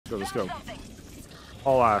let's go.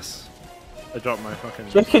 All ass. I dropped my fucking...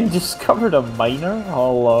 Chicken discovered a miner?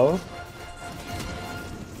 Hello?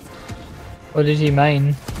 What did he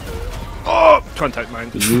mine? Oh! Contact mine.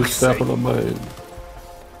 Did you step on a mine?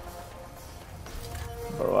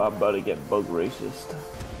 Bro, I'm about to get bug racist.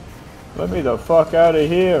 Let me the fuck out of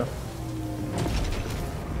here!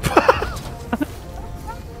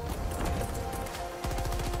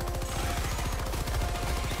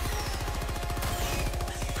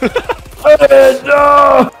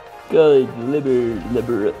 No! God,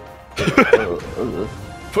 liberate.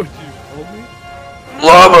 Fuck you, hold me?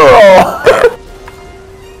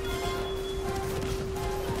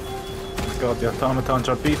 God, the automatons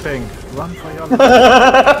are beeping. Run for your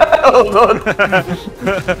Hold on.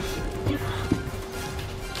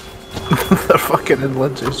 They're fucking in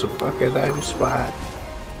Lindsay's so fucking nice spot.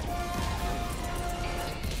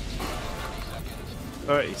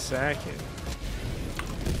 30 seconds.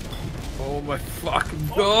 Oh my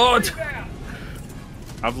fucking god!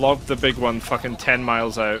 I've logged the big one fucking 10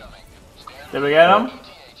 miles out. Did we get him?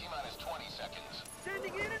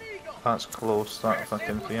 That's close, that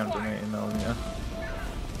fucking 380 million.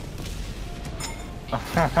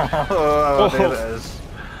 Oh, there it is.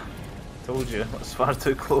 Told you, that's far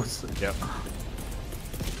too close. Yep.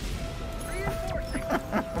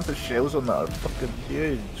 The shells on that are fucking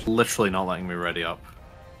huge. Literally not letting me ready up.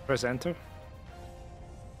 Press enter.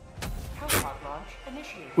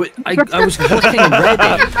 Wait, I was fucking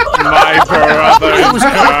ready. My brother I was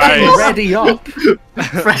fucking ready up.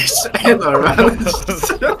 Fresh enter, man.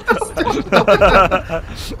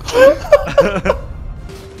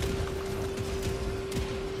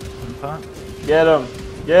 Get him!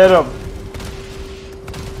 Get him!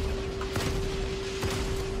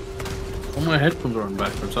 All my headphones are on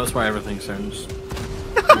backwards, that's why everything sounds...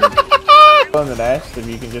 On the nest, if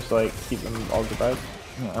you can just like keep them occupied.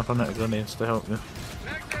 Yeah, I've run out of grenades to help you.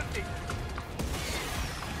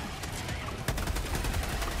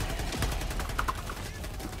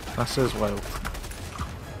 This is wild.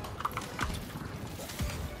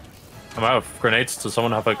 I'm out of grenades. Does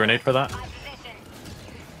someone have a grenade for that?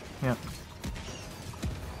 Yeah.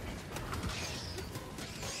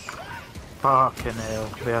 Fucking hell.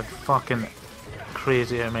 They are fucking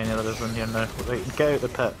crazy how many there is in here now. Right, get out the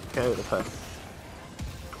pit. Get out the pit.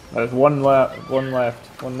 There's one left. One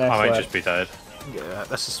left. One nest I might left. just be dead. Yeah,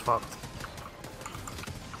 this is fucked.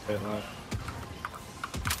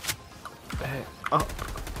 Oh.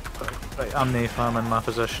 Right, I'm Nath, I'm in my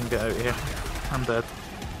position. Get out of here. I'm dead.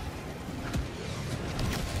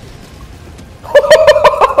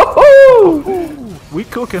 We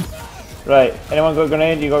cooking. Right, anyone got a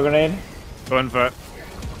grenade? You got a grenade? Going for it.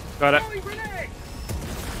 Got it.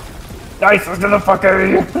 Nice, let's get the fuck out of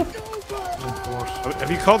here!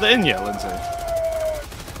 Have you called it in yet, Lindsay?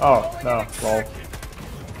 Oh, no, lol.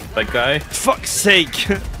 Big guy. Fuck's sake!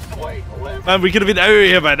 Man, we could have been out of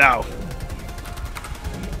here by now.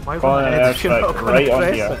 Why Calling an wouldn't airstrike right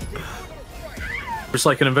on here. There's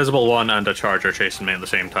like an invisible one and a charger chasing me at the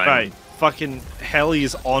same time. Right, fucking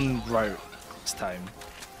Helly's on route this time.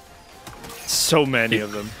 So many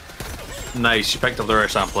of them. Nice, you picked up the rare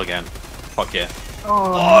sample again. Fuck yeah.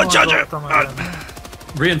 Oh, charger!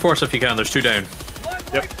 Reinforce if you can, there's 2 down.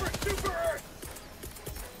 Yep.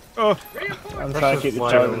 Oh, I'm trying to keep the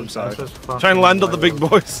charger inside. try and land on the big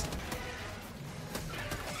boys.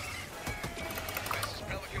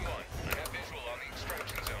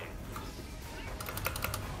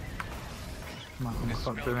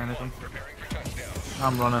 I'm not doing anything.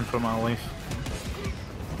 I'm running for my life.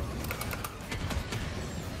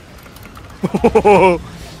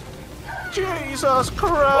 Jesus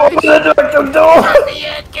Christ! Open the door! Get me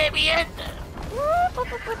in! Get me in!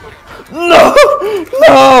 No!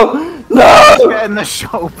 No! No! Get in the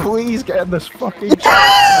show, please get in this fucking show!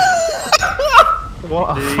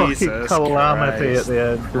 What a fucking Jesus calamity Christ. at the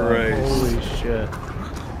end. Christ. Holy shit.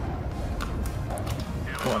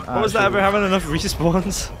 What was that ever having enough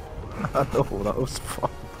respawns? I know, that was fun.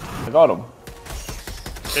 I got him.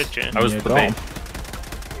 I was You the got bait. him.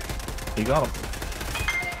 You got him.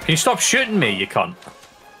 Can you stop shooting me, you cunt?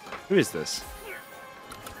 Who is this?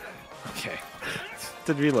 Okay.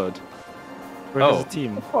 Did reload. Where Oh. is the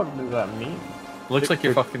team? What does that mean? Looks like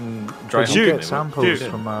you're fucking dry Did you Dude, get samples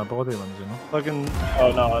dude. from body ones, you know? Fucking.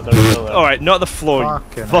 Oh no, they're still there. Alright, not the floor.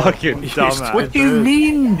 Fucking Fucking hell. dumbass. What do you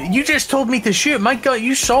mean? You just told me to shoot. My gun.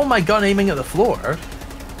 You saw my gun aiming at the floor.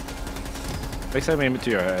 Next time aim it to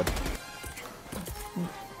your head.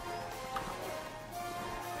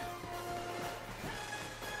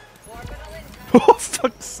 Oh,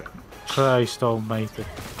 fuck's sake. Christ almighty.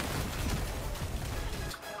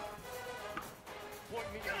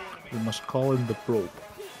 We must call in the probe.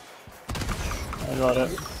 I got it.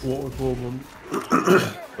 What was Roman?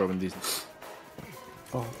 Probing these.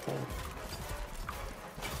 Oh,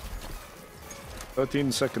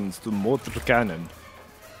 13 seconds to mortar cannon.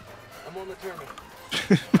 I'm on the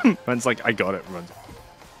terminal. Man's like, I got it, runs.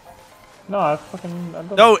 no, I fucking. I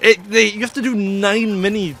got No, it. you have to do 9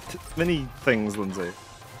 mini things, Lindsay.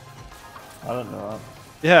 I don't know.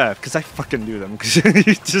 Yeah, because I fucking do them. Because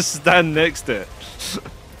you just stand next to it.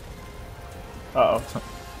 Uh oh.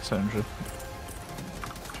 Sounds good.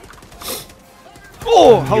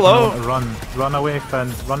 Oh, hello. Run away, Finn.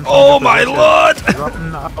 Run. from Oh the my position.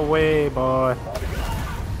 lord! Run away, boy.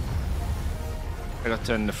 I got to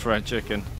turn the fried chicken.